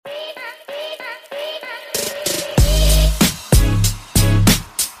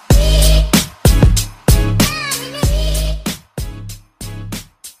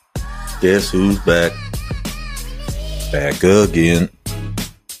Guess who's back? Back again.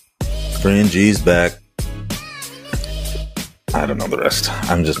 Fringy's back. I don't know the rest.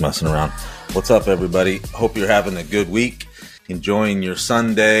 I'm just messing around. What's up, everybody? Hope you're having a good week. Enjoying your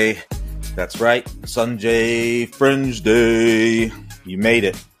Sunday. That's right. Sunday Fringe Day. You made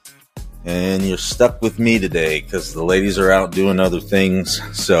it. And you're stuck with me today because the ladies are out doing other things.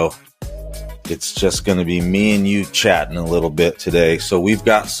 So it's just going to be me and you chatting a little bit today. So we've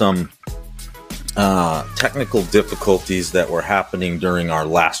got some technical difficulties that were happening during our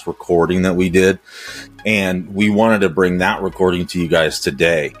last recording that we did. And we wanted to bring that recording to you guys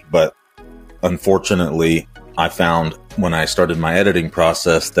today. But unfortunately, I found when I started my editing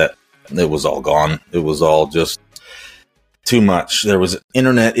process that it was all gone. It was all just too much. There was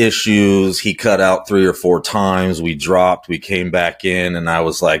internet issues. He cut out 3 or 4 times. We dropped. We came back in, and I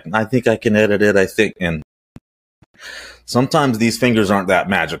was like, I think I can edit it. I think. And sometimes these fingers aren't that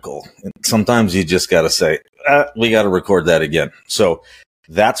magical. Sometimes you just got to say, we got to record that again. So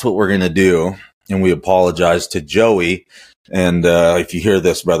that's what we're going to do. And we apologize to Joey. And if you hear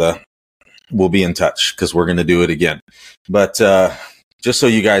this, brother, we'll be in touch because we're going to do it again. But just so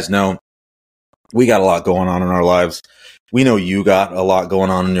you guys know, we got a lot going on in our lives. We know you got a lot going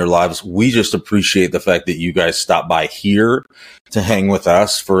on in your lives. We just appreciate the fact that you guys stop by here to hang with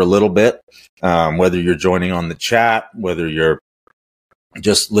us for a little bit. Whether you're joining on the chat, whether you're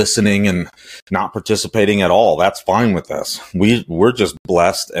just listening and not participating at all, that's fine with us. We're just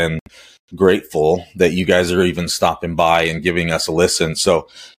blessed and grateful that you guys are even stopping by and giving us a listen. So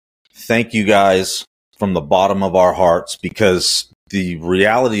thank you guys from the bottom of our hearts, because the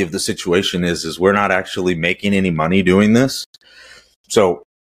reality of the situation is we're not actually making any money doing this. So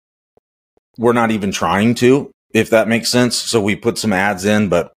we're not even trying to, if that makes sense. So we put some ads in,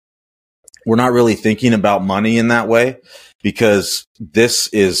 but we're not really thinking about money in that way, because this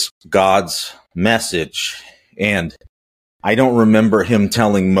is God's message. And I don't remember him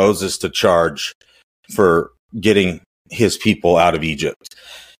telling Moses to charge for getting his people out of Egypt.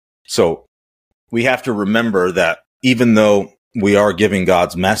 So we have to remember that even though we are giving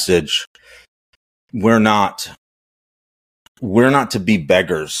God's message, we're not to be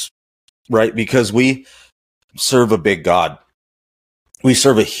beggars, right? Because we serve a big God. We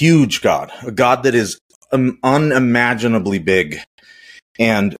serve a huge God, a God that is unimaginably big.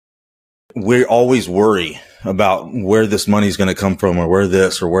 And we always worry about where this money is going to come from, or where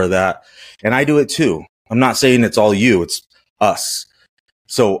this or where that. And I do it too. I'm not saying it's all you, it's us.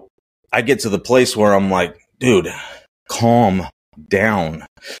 So I get to the place where I'm like, dude, calm down.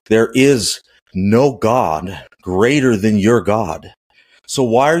 There is no God greater than your God. So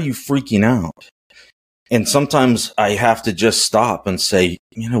why are you freaking out? And sometimes I have to just stop and say,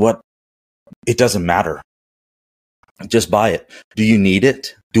 you know what? It doesn't matter. Just buy it. Do you need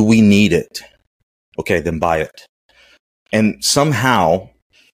it? Do we need it? Okay, then buy it. And somehow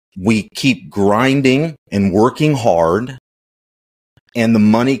we keep grinding and working hard, and the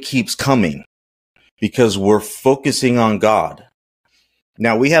money keeps coming because we're focusing on God.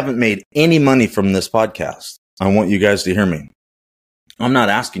 Now, we haven't made any money from this podcast. I want you guys to hear me. I'm not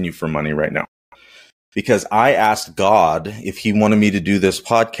asking you for money right now, because I asked God if he wanted me to do this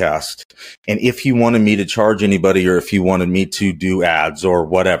podcast, and if he wanted me to charge anybody, or if he wanted me to do ads or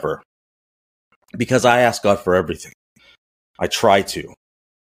whatever. Because I ask God for everything. I try to.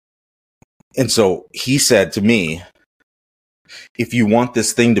 And so he said to me, if you want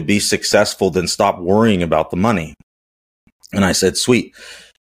this thing to be successful, then stop worrying about the money. And I said, sweet.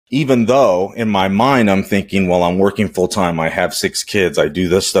 Even though in my mind, I'm thinking, well, I'm working full time. I have 6 kids. I do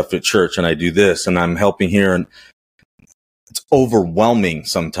this stuff at church, and I do this, and I'm helping here. And it's overwhelming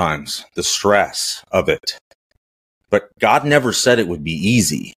sometimes, the stress of it. But God never said it would be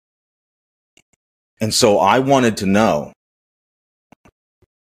easy. And so I wanted to know,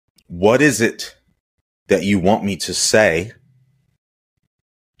 what is it that you want me to say?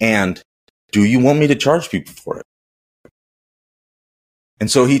 And do you want me to charge people for it? And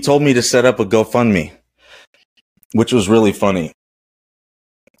so he told me to set up a GoFundMe, which was really funny.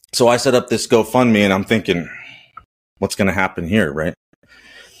 So I set up this GoFundMe, and I'm thinking, what's going to happen here, right?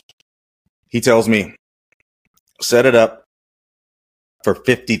 He tells me, set it up for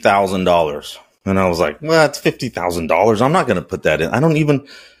 $50,000. And I was like, well, it's $50,000. I'm not going to put that in.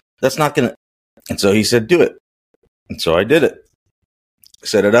 That's not going to. And so he said, do it. And so I did it.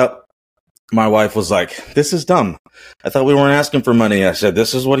 Set it up. My wife was like, this is dumb. I thought we weren't asking for money. I said,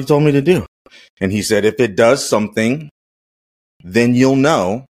 this is what he told me to do. And he said, if it does something, then you'll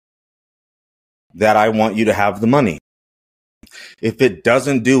know that I want you to have the money. If it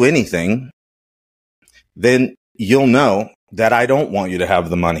doesn't do anything, then you'll know that I don't want you to have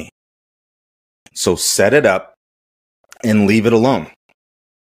the money. So set it up and leave it alone.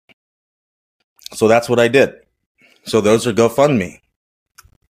 So that's what I did. So those are GoFundMe.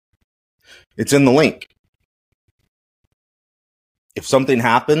 It's in the link. If something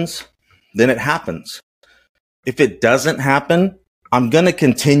happens, then it happens. If it doesn't happen, I'm going to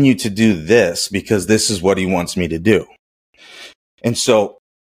continue to do this because this is what he wants me to do. And so,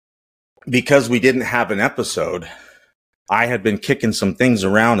 because we didn't have an episode, I had been kicking some things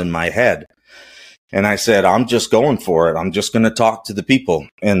around in my head. And I said, I'm just going for it. I'm just going to talk to the people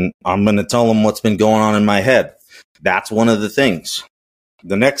and I'm going to tell them what's been going on in my head. That's one of the things.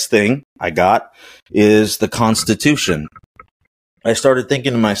 The next thing I got is the Constitution. I started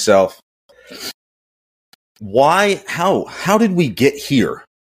thinking to myself, how did we get here?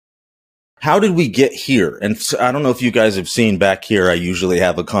 How did we get here? And I don't know if you guys have seen back here, I usually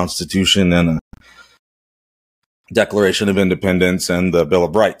have a Constitution and a Declaration of Independence and the Bill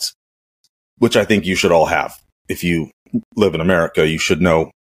of Rights, which I think you should all have. If you live in America, you should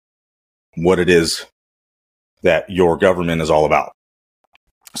know what it is that your government is all about.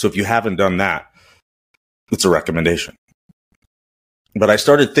 So if you haven't done that, it's a recommendation. But I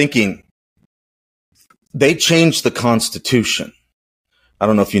started thinking, they changed the Constitution. I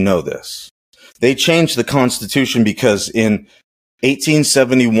don't know if you know this. They changed the Constitution because in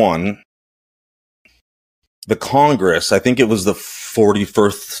 1871, the Congress, I think it was the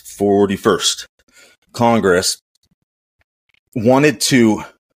 41st Congress, wanted to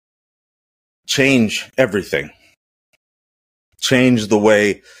change everything, change the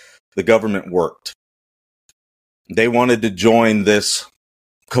way the government worked. They wanted to join this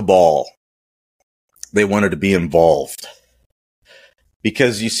cabal. They wanted to be involved.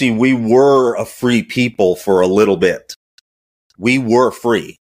 Because you see, we were a free people for a little bit. We were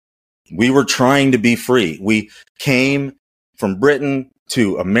free. We were trying to be free. We came from Britain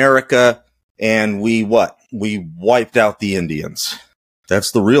to America and we wiped out the Indians.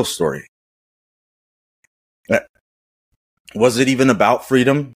 That's the real story. Was it even about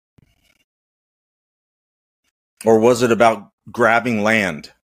freedom? Or was it about grabbing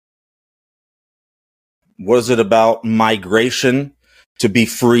land? Was it about migration to be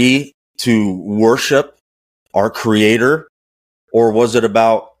free to worship our Creator? Or was it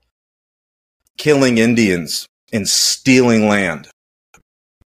about killing Indians and stealing land?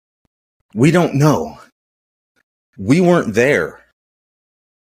 We don't know. We weren't there.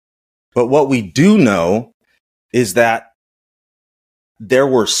 But what we do know is that there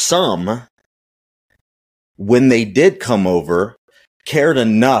were some, when they did come over, cared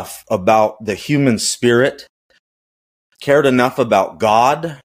enough about the human spirit, cared enough about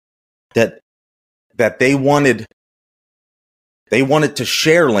God, that they wanted to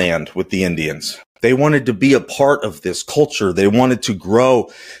share land with the Indians. They wanted to be a part of this culture. They wanted to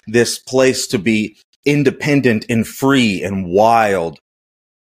grow this place to be independent and free and wild.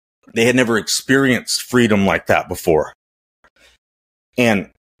 They had never experienced freedom like that before.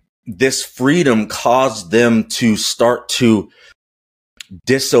 And this freedom caused them to start to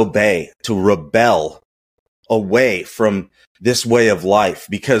disobey, to rebel away from this way of life,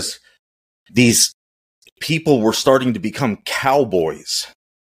 because these people were starting to become cowboys,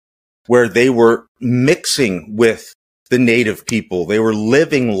 where they were mixing with the native people. They were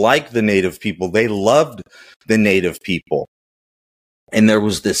living like the native people. They loved the native people. And there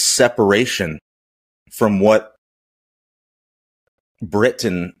was this separation from what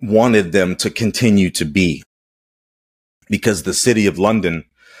Britain wanted them to continue to be, because the city of London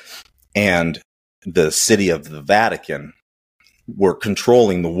and the city of the Vatican were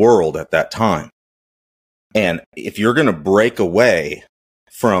controlling the world at that time. And if you're going to break away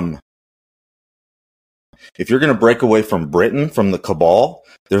from Britain, from the cabal,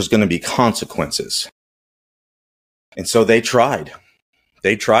 there's going to be consequences. And so they tried.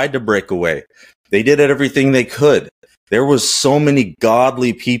 They tried to break away. They did everything they could. There was so many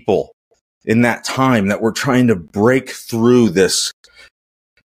godly people in that time that were trying to break through this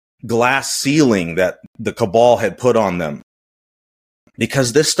glass ceiling that the cabal had put on them.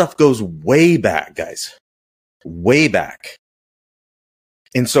 Because this stuff goes way back, guys. Way back.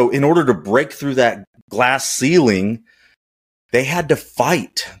 And so in order to break through that glass ceiling, they had to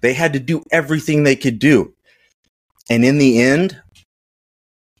fight. They had to do everything they could do. And in the end,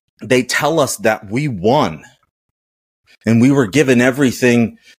 they tell us that we won. And we were given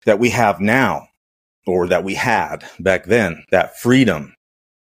everything that we have now, or that we had back then, that freedom.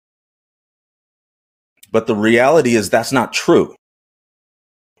 But the reality is that's not true.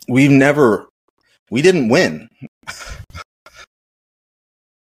 We didn't win.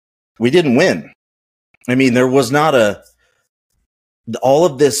 We didn't win. I mean, there was not all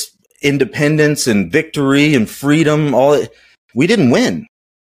of this independence and victory and freedom, we didn't win.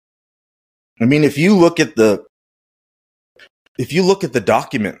 I mean, if you look at the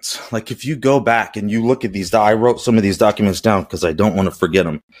documents, like if you go back and you look at these, I wrote some of these documents down because I don't want to forget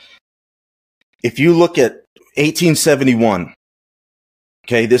them. If you look at 1871,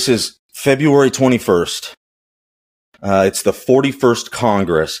 okay, this is February 21st. It's the 41st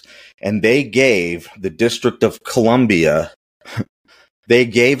Congress, and they gave the District of Columbia, they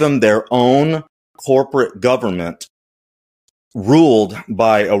gave them their own corporate government ruled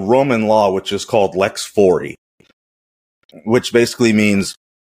by a Roman law, which is called Lex Fori, which basically means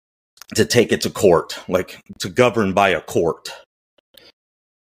to take it to court, like to govern by a court.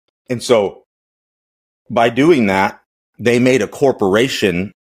 And so by doing that, they made a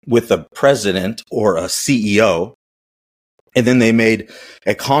corporation with a president or a CEO. And then they made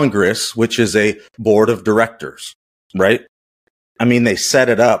a Congress, which is a board of directors, right? I mean, they set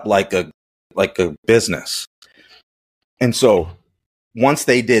it up like a business. And so once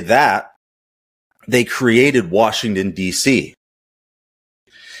they did that, they created Washington, D.C.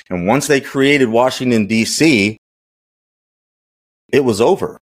 And once they created Washington, D.C., it was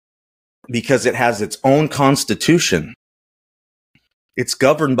over because it has its own constitution. It's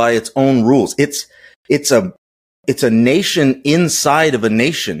governed by its own rules. It's a nation inside of a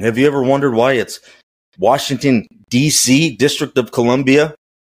nation. Have you ever wondered why it's Washington, D.C., District of Columbia?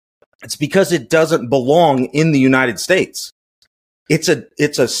 It's because it doesn't belong in the United States. It's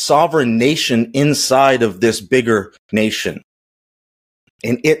a sovereign nation inside of this bigger nation.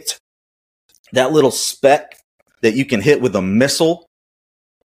 And that little speck that you can hit with a missile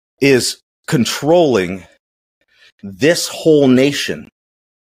is controlling this whole nation.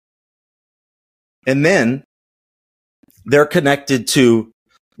 And then they're connected to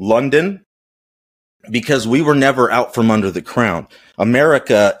London because we were never out from under the crown.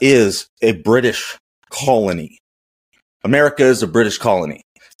 America is a British colony. America is a British colony.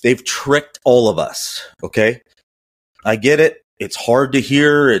 They've tricked all of us. Okay. I get it. It's hard to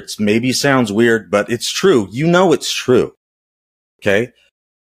hear. It maybe sounds weird, but it's true. You know, it's true. Okay.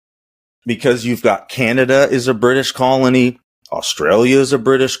 Because you've got Canada is a British colony. Australia is a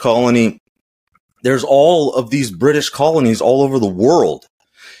British colony. There's all of these British colonies all over the world.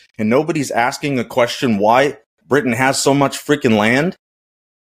 And nobody's asking a question why Britain has so much freaking land.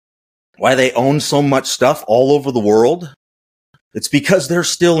 Why they own so much stuff all over the world. It's because they're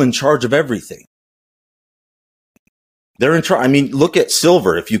still in charge of everything. They're in charge. I mean, look at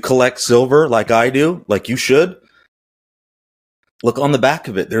silver. If you collect silver like I do, like you should, look on the back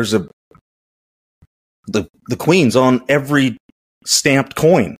of it. There's the Queen's on every stamped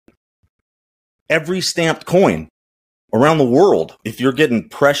coin. Every stamped coin around the world. If you're getting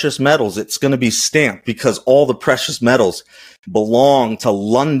precious metals, it's going to be stamped because all the precious metals belong to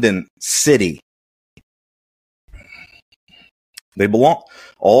London City. They belong,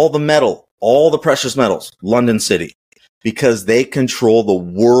 all the precious metals, London City, because they control the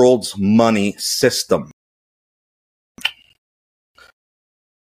world's money system.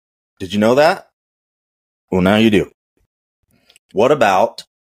 Did you know that? Well, now you do. What about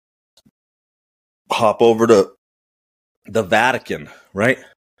hop over to the Vatican, right?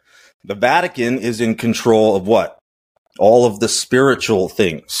 The Vatican is in control of what? All of the spiritual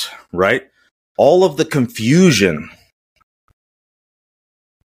things, right? All of the confusion.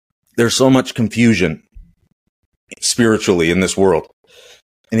 There's so much confusion spiritually in this world.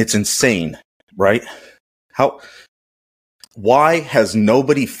 And it's insane, right? Why has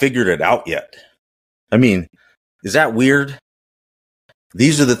nobody figured it out yet? I mean, is that weird?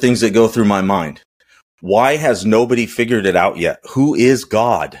 These are the things that go through my mind. Why has nobody figured it out yet? Who is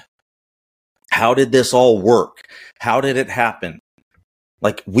God? How did this all work? How did it happen?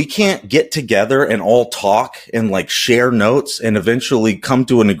 Like, we can't get together and all talk and like share notes and eventually come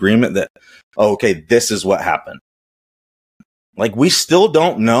to an agreement that, oh, okay, this is what happened. Like, we still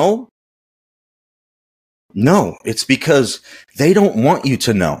don't know. No, it's because they don't want you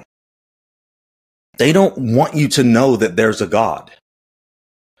to know. They don't want you to know that there's a God.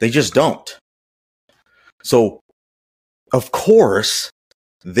 They just don't. So, of course,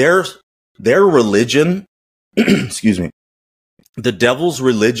 their religion, excuse me, the devil's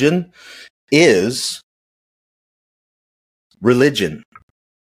religion is religion,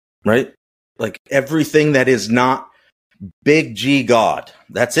 right? Like everything that is not big G God,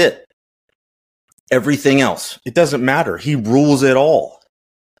 that's it. Everything else, it doesn't matter. He rules it all.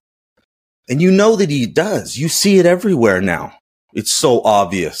 And you know that he does. You see it everywhere now. It's so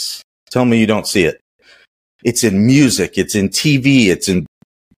obvious. Tell me you don't see it. It's in music. It's in TV. It's in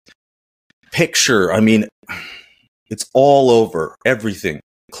picture. I mean, it's all over everything.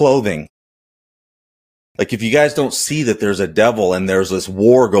 clothing. Like, if you guys don't see that there's a devil and there's this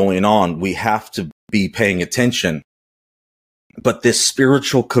war going on, we have to be paying attention. But this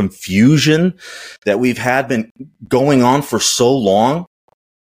spiritual confusion that we've had been going on for so long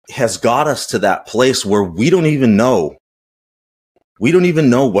has got us to that place where we don't even know. We don't even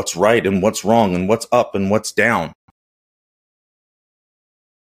know what's right and what's wrong and what's up and what's down.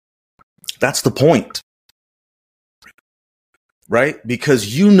 That's the point. Right?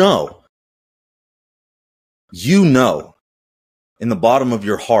 Because you know in the bottom of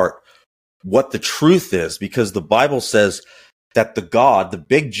your heart what the truth is, because the Bible says that the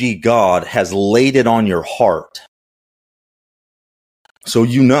big G God, has laid it on your heart. So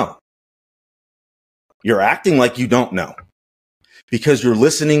you know. You're acting like you don't know because you're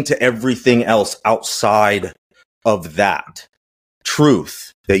listening to everything else outside of that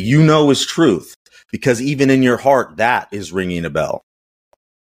truth that you know is truth, because even in your heart, that is ringing a bell.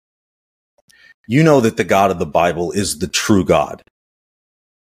 You know that the God of the Bible is the true God.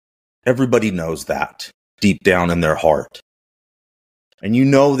 Everybody knows that deep down in their heart. And you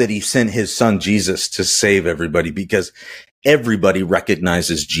know that he sent his son Jesus to save everybody, because everybody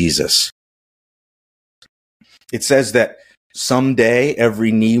recognizes Jesus. It says that someday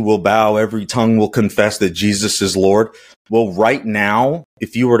every knee will bow, every tongue will confess that Jesus is Lord. Well, right now,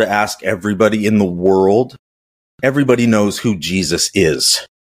 if you were to ask everybody in the world, everybody knows who Jesus is.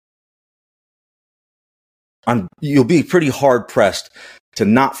 You'll be pretty hard pressed to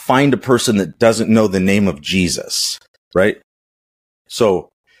not find a person that doesn't know the name of Jesus, right? So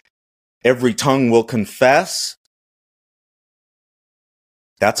every tongue will confess.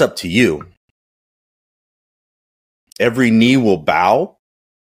 That's up to you. Every knee will bow.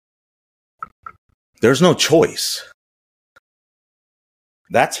 There's no choice.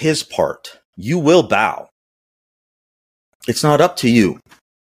 That's his part. You will bow. It's not up to you.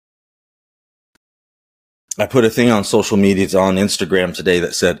 I put a thing on social media, it's on Instagram today,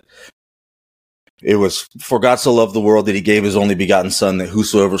 that said, it was, for God so loved the world that he gave his only begotten son, that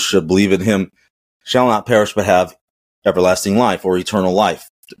whosoever should believe in him shall not perish but have everlasting life, or eternal life,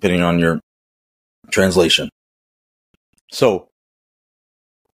 depending on your translation. So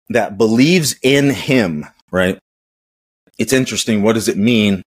that believes in him, right? It's interesting. What does it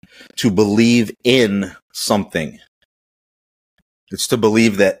mean to believe in something? It's to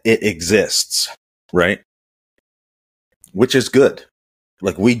believe that it exists, right? Which is good.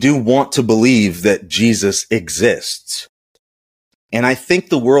 Like, we do want to believe that Jesus exists. And I think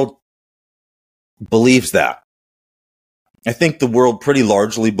the world believes that. I think the world pretty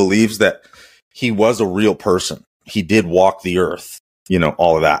largely believes that he was a real person. He did walk the earth,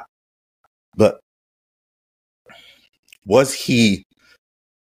 all of that. But was he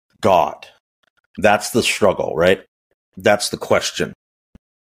God? That's the struggle, right? That's the question.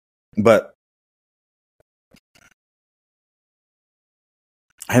 But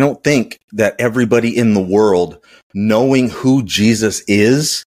I don't think that everybody in the world knowing who Jesus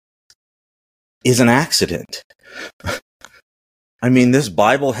is an accident. I mean, this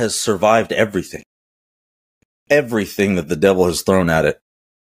Bible has survived everything. Everything that the devil has thrown at it.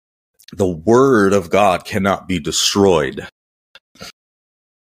 The word of God cannot be destroyed.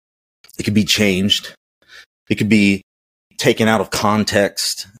 It can be changed. It could be taken out of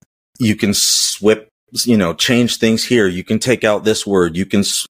context. You can change things here. You can take out this word. You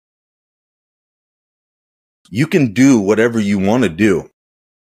can do whatever you want to do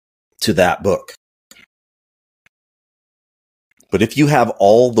to that book. But if you have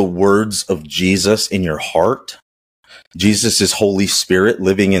all the words of Jesus in your heart, Jesus' Holy Spirit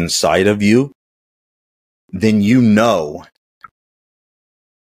living inside of you, then you know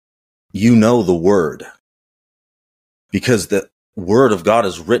the word. Because the word of God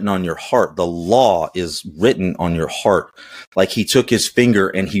is written on your heart. The law is written on your heart. Like he took his finger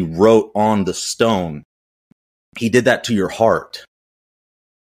and he wrote on the stone. He did that to your heart.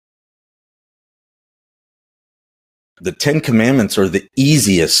 The 10 Commandments are the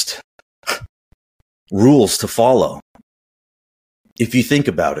easiest rules to follow. If you think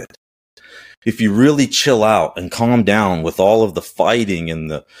about it, if you really chill out and calm down with all of the fighting and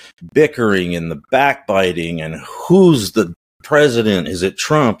the bickering and the backbiting and who's the president, is it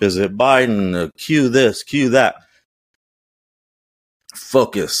Trump, is it Biden, cue this, cue that.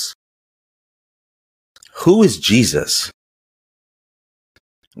 Focus. Who is Jesus?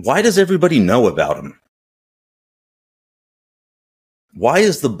 Why does everybody know about him? Why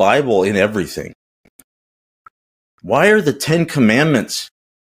is the Bible in everything? Why are the 10 Commandments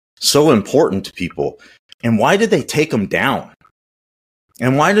so important to people? And why did they take them down?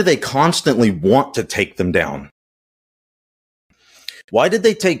 And why do they constantly want to take them down? Why did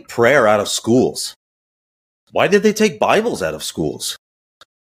they take prayer out of schools? Why did they take Bibles out of schools?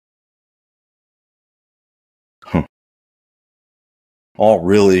 All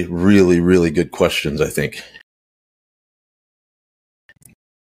really, really, really good questions, I think.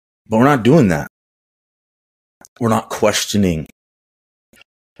 But we're not doing that. We're not questioning.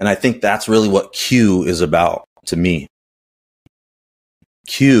 And I think that's really what Q is about to me.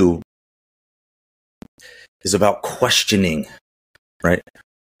 Q is about questioning, right?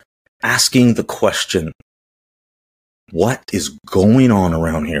 Asking the question, what is going on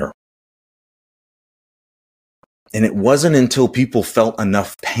around here? And it wasn't until people felt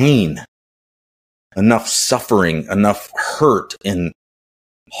enough pain, enough suffering, enough hurt and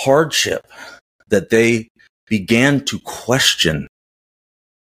hardship that they began to question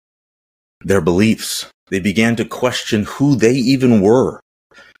their beliefs. They began to question who they even were.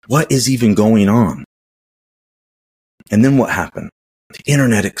 What is even going on? And then what happened? The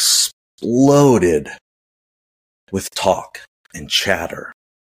internet exploded with talk and chatter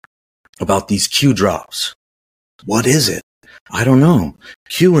about these Q drops. What is it? I don't know.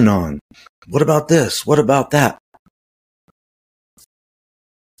 QAnon. What about this? What about that?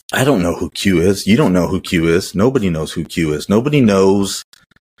 I don't know who Q is. You don't know who Q is. Nobody knows who Q is. Nobody knows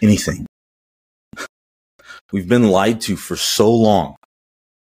anything. We've been lied to for so long.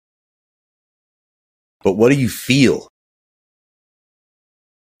 But what do you feel?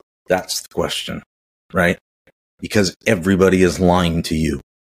 That's the question, right? Because everybody is lying to you.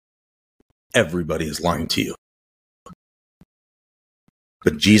 Everybody is lying to you.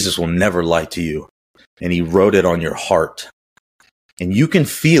 But Jesus will never lie to you. And he wrote it on your heart. And you can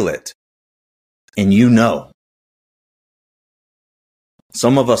feel it. And you know.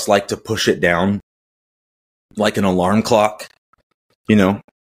 Some of us like to push it down like an alarm clock. You know,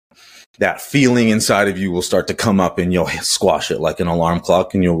 that feeling inside of you will start to come up and you'll squash it like an alarm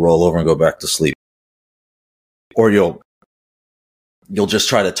clock and you'll roll over and go back to sleep. Or you'll just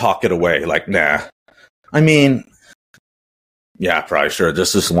try to talk it away like, nah. I mean, yeah, probably sure.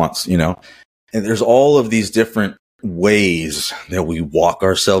 Just this once, you know. And there's all of these different ways that we walk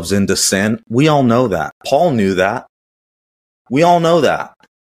ourselves into sin. We all know that. Paul knew that. We all know that.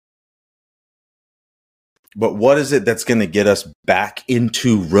 But what is it that's going to get us back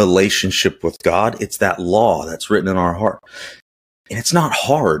into relationship with God? It's that law that's written in our heart. And it's not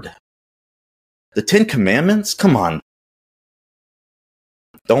hard. The 10 Commandments, come on.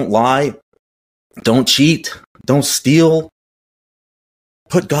 Don't lie. Don't cheat. Don't steal.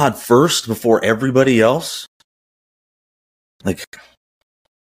 Put God first before everybody else. Like,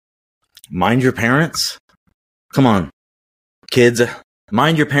 mind your parents. Come on, kids,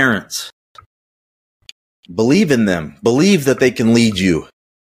 mind your parents. Believe in them. Believe that they can lead you.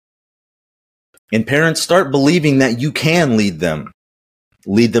 And parents, start believing that you can lead them.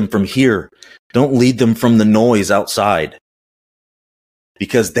 Lead them from here. Don't lead them from the noise outside.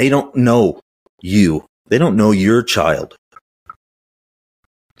 Because they don't know you. They don't know your child.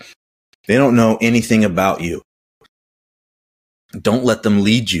 They don't know anything about you. Don't let them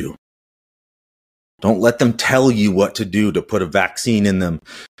lead you. Don't let them tell you what to do, to put a vaccine in them,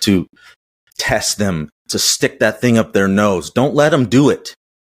 to test them, to stick that thing up their nose. Don't let them do it.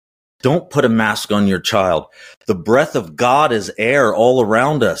 Don't put a mask on your child. The breath of God is air all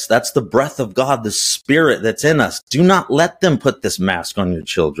around us. That's the breath of God, the spirit that's in us. Do not let them put this mask on your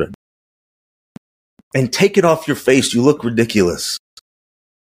children. And take it off your face. You look ridiculous.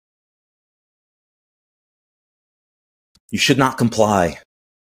 You should not comply.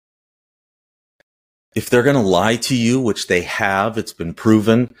 If they're going to lie to you, which they have, it's been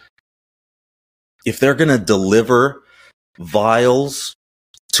proven. If they're going to deliver vials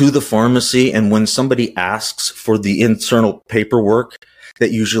to the pharmacy, and when somebody asks for the internal paperwork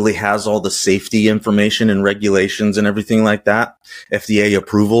that usually has all the safety information and regulations and everything like that, FDA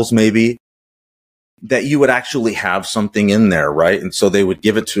approvals maybe, that you would actually have something in there, right? And so they would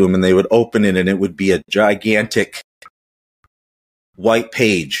give it to them and they would open it and it would be a gigantic white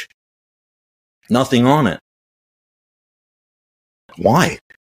page. Nothing on it. Why?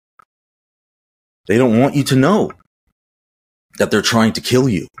 They don't want you to know that they're trying to kill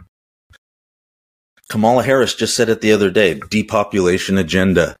you. Kamala Harris just said it the other day, depopulation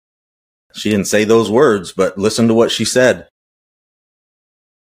agenda. She didn't say those words, but listen to what she said.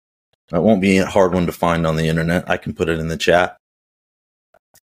 That won't be a hard one to find on the internet. I can put it in the chat.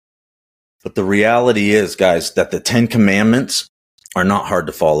 But the reality is, guys, that the 10 Commandments are not hard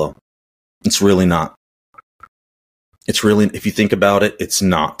to follow. It's really not. It's really, if you think about it, it's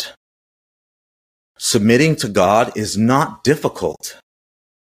not. Submitting to God is not difficult.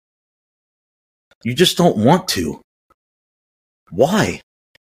 You just don't want to. Why?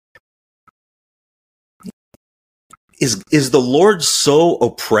 Is the Lord so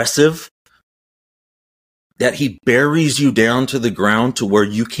oppressive that he buries you down to the ground to where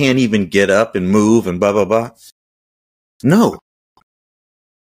you can't even get up and move and blah, blah, blah? No.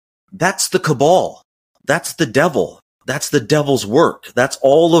 That's the cabal. That's the devil. That's the devil's work. That's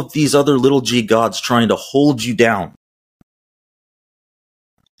all of these other little g gods trying to hold you down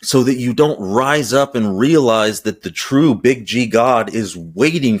so that you don't rise up and realize that the true big G God is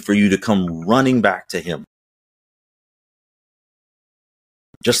waiting for you to come running back to him.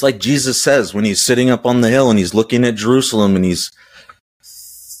 Just like Jesus says when he's sitting up on the hill and he's looking at Jerusalem and he's,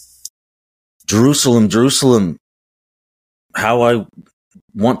 Jerusalem, Jerusalem, how I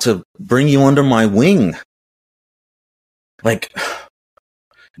want to bring you under my wing. Like,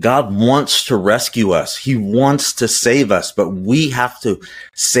 God wants to rescue us. He wants to save us, but we have to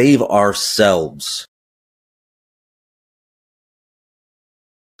save ourselves.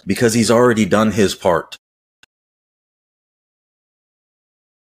 Because he's already done his part.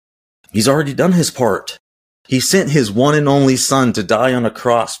 He's already done his part. He sent his one and only son to die on a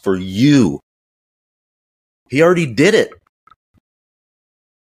cross for you. He already did it.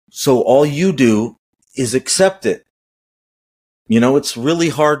 So all you do is accept it. You know, it's really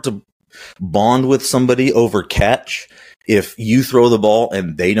hard to bond with somebody over catch if you throw the ball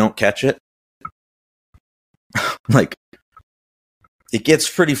and they don't catch it. Like, it gets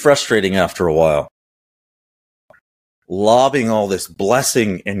pretty frustrating after a while. Lobbing all this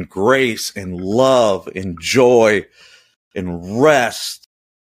blessing and grace and love and joy and rest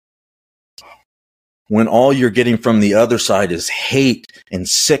when all you're getting from the other side is hate and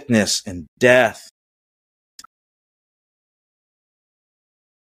sickness and death.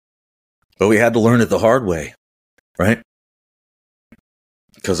 But we had to learn it the hard way, right?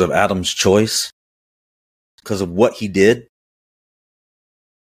 Because of Adam's choice, because of what he did.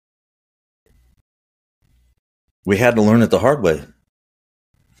 We had to learn it the hard way.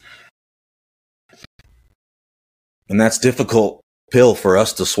 And that's a difficult pill for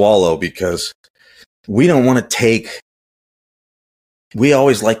us to swallow because we don't want to take, we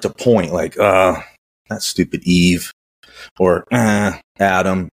always like to point like, that stupid Eve or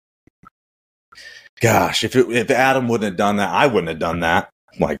Adam. Gosh, if Adam wouldn't have done that, I wouldn't have done that.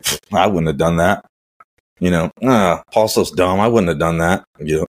 Like, I wouldn't have done that. You know, Paul's so dumb, I wouldn't have done that.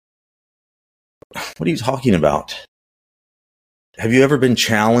 You know, what are you talking about? Have you ever been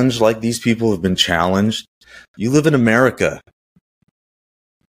challenged like these people have been challenged? You live in America.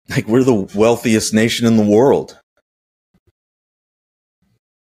 Like, we're the wealthiest nation in the world.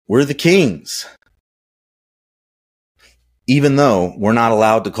 We're the kings. Even though we're not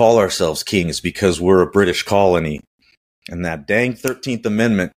allowed to call ourselves kings because we're a British colony. And that dang 13th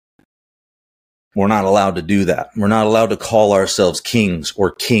Amendment, we're not allowed to do that. We're not allowed to call ourselves kings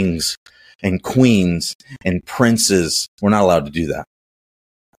and queens and princes. We're not allowed to do that.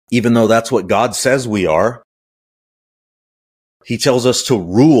 Even though that's what God says we are. He tells us to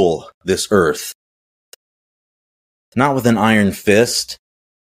rule this earth. Not with an iron fist.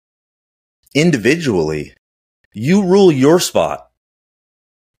 Individually. You rule your spot.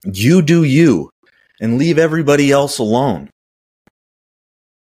 You do you. And leave everybody else alone.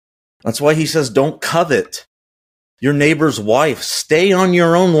 That's why he says don't covet your neighbor's wife. Stay on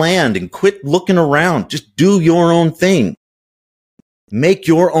your own land and quit looking around. Just do your own thing. Make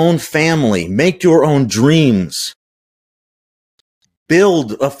your own family. Make your own dreams.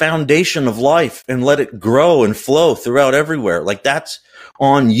 Build a foundation of life and let it grow and flow throughout everywhere. Like, that's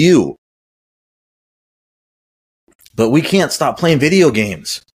on you. But we can't stop playing video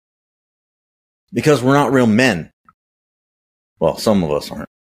games because we're not real men. Well, some of us aren't.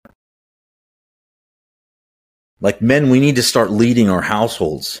 Like men, we need to start leading our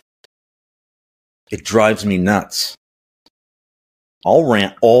households. It drives me nuts. I'll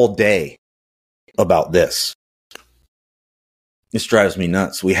rant all day about this. This drives me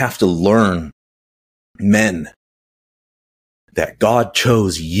nuts. We have to learn, men, that God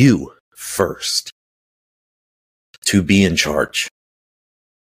chose you first to be in charge.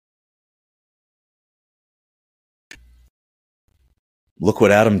 Look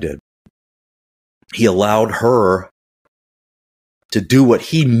what Adam did. He allowed her to do what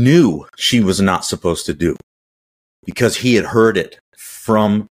he knew she was not supposed to do because he had heard it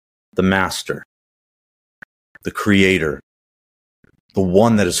from the master, the creator, the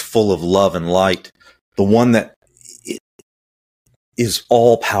one that is full of love and light, the one that is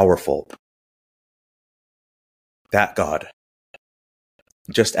all powerful. That God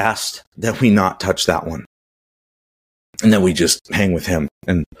just asked that we not touch that one and that we just hang with him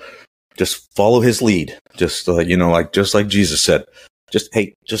and Just follow his lead. Just, just like Jesus said,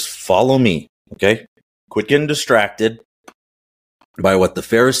 just follow me. Okay. Quit getting distracted by what the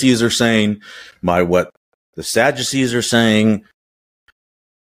Pharisees are saying, by what the Sadducees are saying,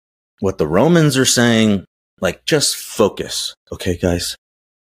 what the Romans are saying. Like, just focus. Okay, guys,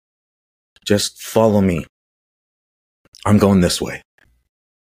 just follow me. I'm going this way.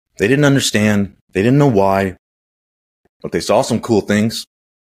 They didn't understand. They didn't know why, but they saw some cool things.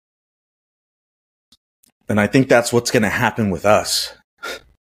 And I think that's what's going to happen with us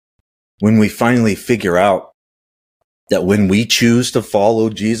when we finally figure out that when we choose to follow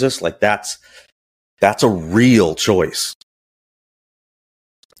Jesus, like that's a real choice.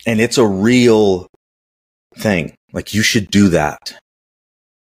 And it's a real thing. Like, you should do that.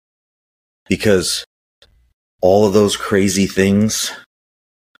 Because all of those crazy things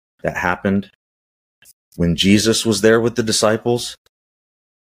that happened when Jesus was there with the disciples,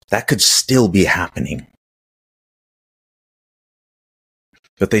 that could still be happening.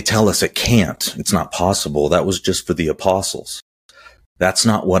 But they tell us it can't. It's not possible. That was just for the apostles. That's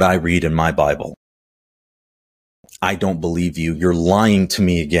not what I read in my Bible. I don't believe you. You're lying to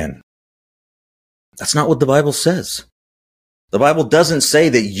me again. That's not what the Bible says. The Bible doesn't say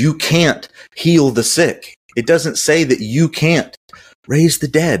that you can't heal the sick. It doesn't say that you can't raise the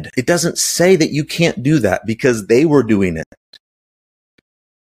dead. It doesn't say that you can't do that because they were doing it.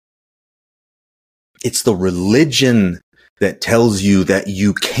 It's the religion that tells you that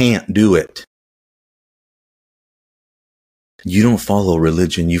you can't do it. You don't follow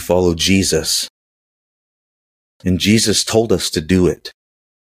religion, you follow Jesus. And Jesus told us to do it.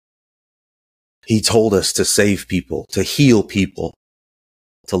 He told us to save people, to heal people,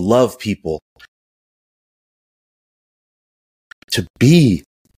 to love people, to be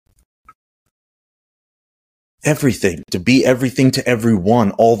everything, to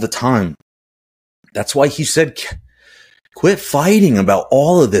everyone all the time. That's why he said, quit fighting about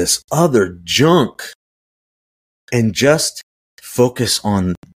all of this other junk and just focus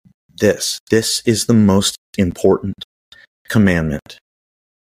on this. This is the most important commandment.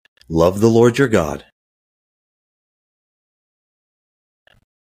 Love the Lord your God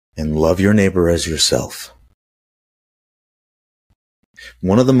and love your neighbor as yourself.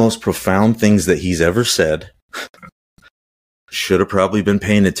 One of the most profound things that he's ever said, should have probably been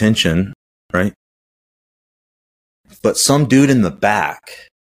paying attention, right? But some dude in the back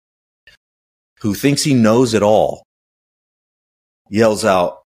who thinks he knows it all yells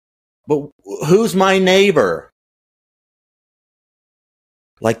out, "But who's my neighbor?"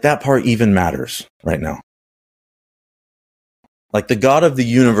 Like, that part even matters right now. Like, the God of the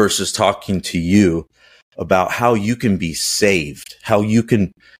universe is talking to you about how you can be saved, how you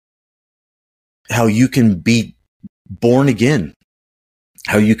can be born again,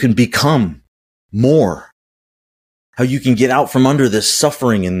 how you can become more, how you can get out from under this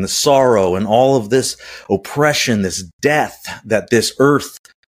suffering and the sorrow and all of this oppression, this death that this earth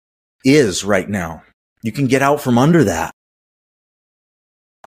is right now. You can get out from under that.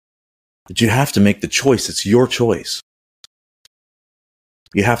 But you have to make the choice. It's your choice.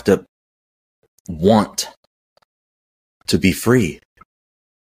 You have to want to be free.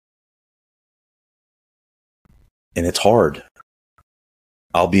 And it's hard.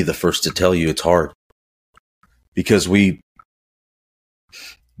 I'll be the first to tell you it's hard. Because we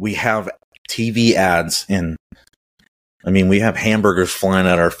have TV ads and we have hamburgers flying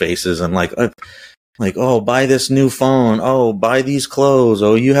at our faces and like, oh, buy this new phone. Oh, buy these clothes.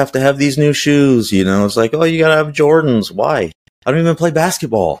 Oh, you have to have these new shoes. It's like, oh, you got to have Jordans. Why? I don't even play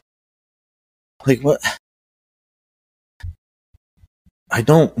basketball. Like, what? I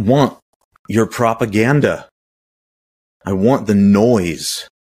don't want your propaganda. I want the noise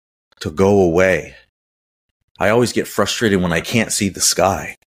to go away. I always get frustrated when I can't see the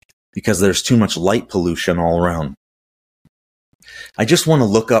sky because there's too much light pollution all around. I just want to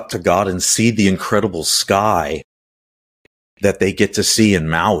look up to God and see the incredible sky that they get to see in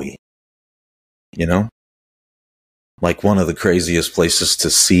Maui. Like one of the craziest places to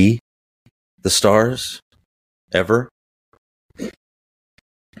see the stars ever.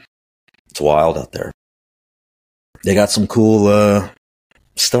 It's wild out there. They got some cool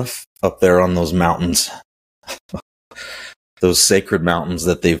stuff up there on those mountains. Those sacred mountains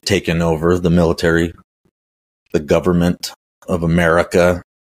that they've taken over, the military, the government of America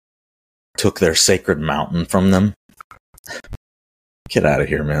took their sacred mountain from them. Get out of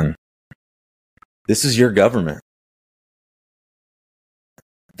here, man. This is your government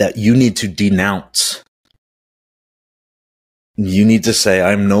that you need to denounce. You need to say,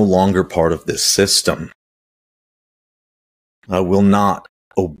 I'm no longer part of this system. I will not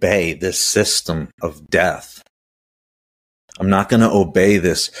obey this system of death. I'm not going to obey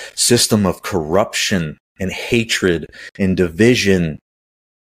this system of corruption and hatred and division,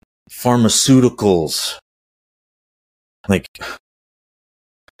 pharmaceuticals. Like,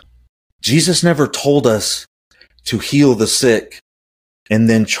 Jesus never told us to heal the sick and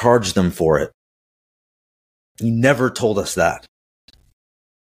then charge them for it. He never told us that.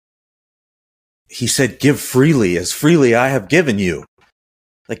 He said, give freely, as freely I have given you.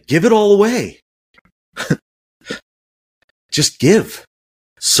 Like, give it all away. Just give,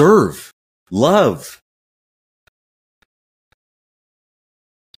 serve, love.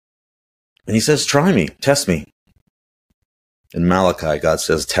 And he says, try me, test me. In Malachi, God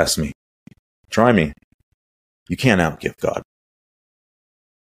says, test me. Try me. You can't outgive God.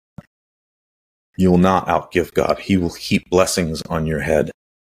 You will not outgive God. He will heap blessings on your head.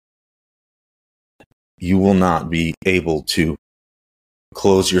 You will not be able to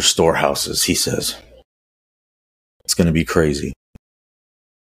close your storehouses, he says. It's going to be crazy.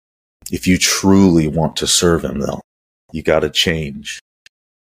 If you truly want to serve him, though, you got to change.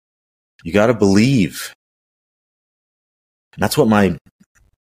 You got to believe. And that's what my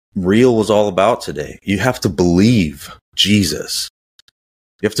reel was all about today. You have to believe Jesus.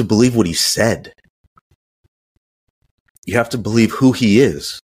 You have to believe what he said. You have to believe who he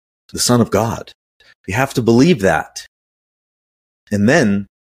is, the Son of God. You have to believe that. And then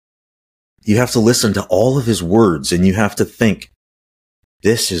you have to listen to all of his words, and you have to think,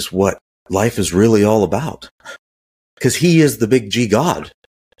 this is what life is really all about. Because he is the big G God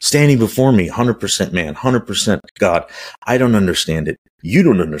standing before me, 100% man, 100% God. I don't understand it. You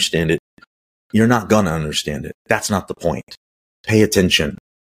don't understand it. You're not going to understand it. That's not the point. Pay attention.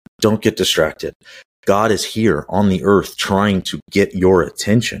 Don't get distracted. God is here on the earth trying to get your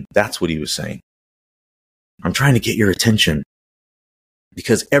attention. That's what he was saying. I'm trying to get your attention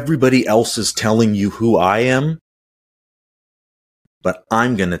because everybody else is telling you who I am, but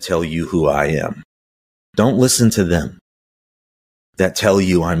I'm going to tell you who I am. Don't listen to them that tell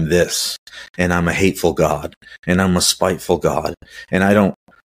you I'm this, and I'm a hateful God, and I'm a spiteful God, and I don't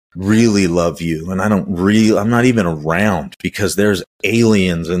really love you, and I'm not even around because there's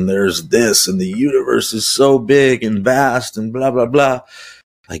aliens, and there's this, and the universe is so big and vast, and blah, blah, blah.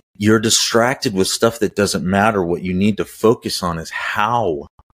 Like, you're distracted with stuff that doesn't matter. What you need to focus on is, how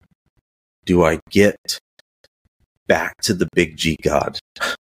do I get back to the big G God?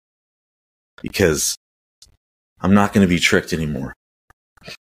 Because I'm not going to be tricked anymore.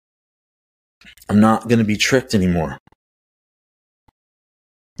 I'm not going to be tricked anymore.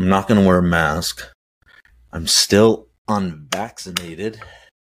 I'm not going to wear a mask. I'm still unvaccinated.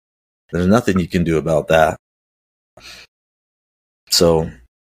 There's nothing you can do about that. So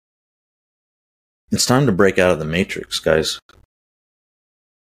it's time to break out of the matrix, guys.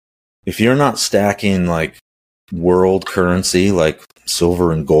 If you're not stacking like world currency, like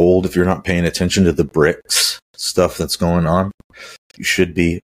silver and gold, if you're not paying attention to the BRICS stuff that's going on, you should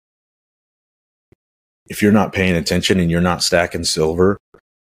be. If you're not paying attention and you're not stacking silver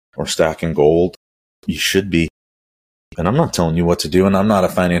or stacking gold, you should be. And I'm not telling you what to do, and I'm not a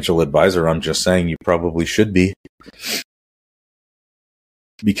financial advisor. I'm just saying you probably should be.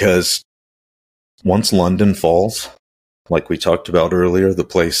 Because once London falls, like we talked about earlier, the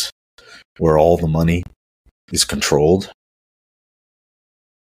place where all the money is controlled,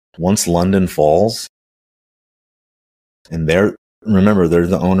 once London falls, and remember, they're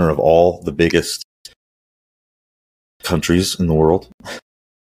the owner of all the biggest countries in the world.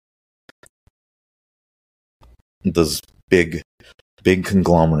 This big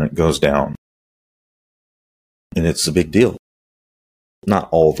conglomerate goes down. And it's a big deal. Not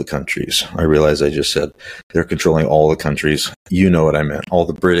all the countries. I realize I just said they're controlling all the countries. You know what I meant. All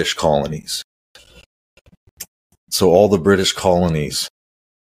the British colonies. So all the British colonies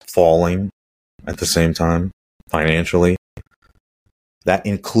falling at the same time, financially, that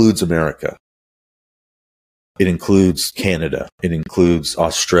includes America. It includes Canada. It includes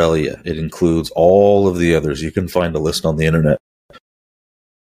Australia. It includes all of the others. You can find a list on the internet.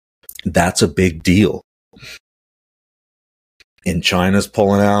 That's a big deal. And China's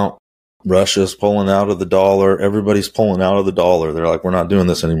pulling out. Russia's pulling out of the dollar. Everybody's pulling out of the dollar. They're like, we're not doing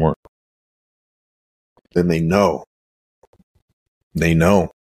this anymore. Then they know. They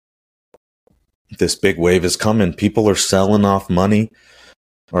know. This big wave is coming. People are selling off money.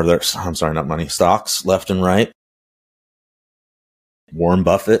 Not money. Stocks left and right. Warren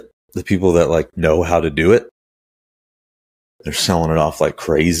Buffett, the people that like know how to do it, they're selling it off like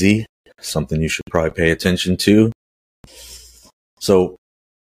crazy. Something you should probably pay attention to. So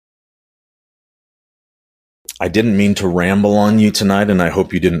I didn't mean to ramble on you tonight, and I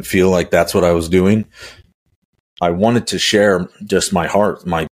hope you didn't feel like that's what I was doing. I wanted to share just my heart,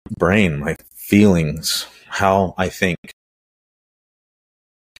 my brain, my feelings, how I think.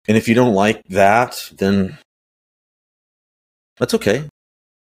 And if you don't like that, then that's okay.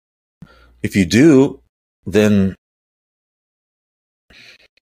 If you do, then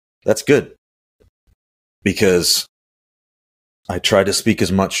that's good. Because I try to speak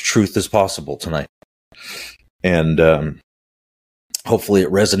as much truth as possible tonight. And hopefully it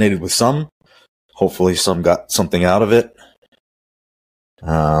resonated with some. Hopefully some got something out of it.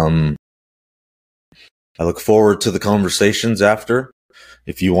 I look forward to the conversations after.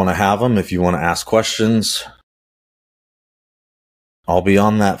 If you want to have them, if you want to ask questions, I'll be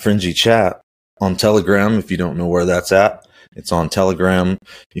on that fringy chat on Telegram. If you don't know where that's at, it's on Telegram.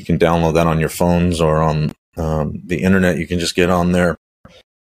 You can download that on your phones or on the internet. You can just get on there.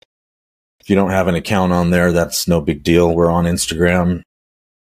 If you don't have an account on there, that's no big deal. We're on Instagram.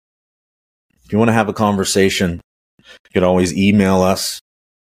 If you want to have a conversation, you can always email us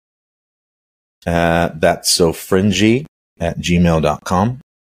at thatssofringy@gmail.com.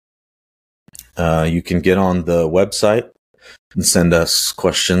 You can get on the website and send us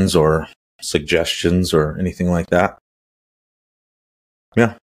questions or suggestions or anything like that.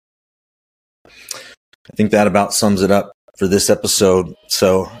 Yeah. I think that about sums it up for this episode.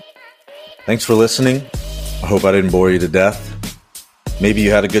 So thanks for listening. I hope I didn't bore you to death. Maybe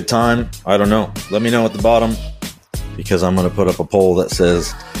you had a good time. I don't know. Let me know at the bottom, because I'm going to put up a poll that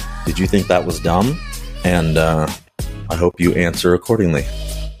says, did you think that was dumb? And I hope you answer accordingly.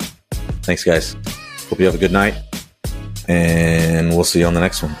 Thanks, guys. Hope you have a good night. And we'll see you on the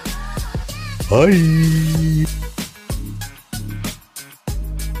next one. Bye.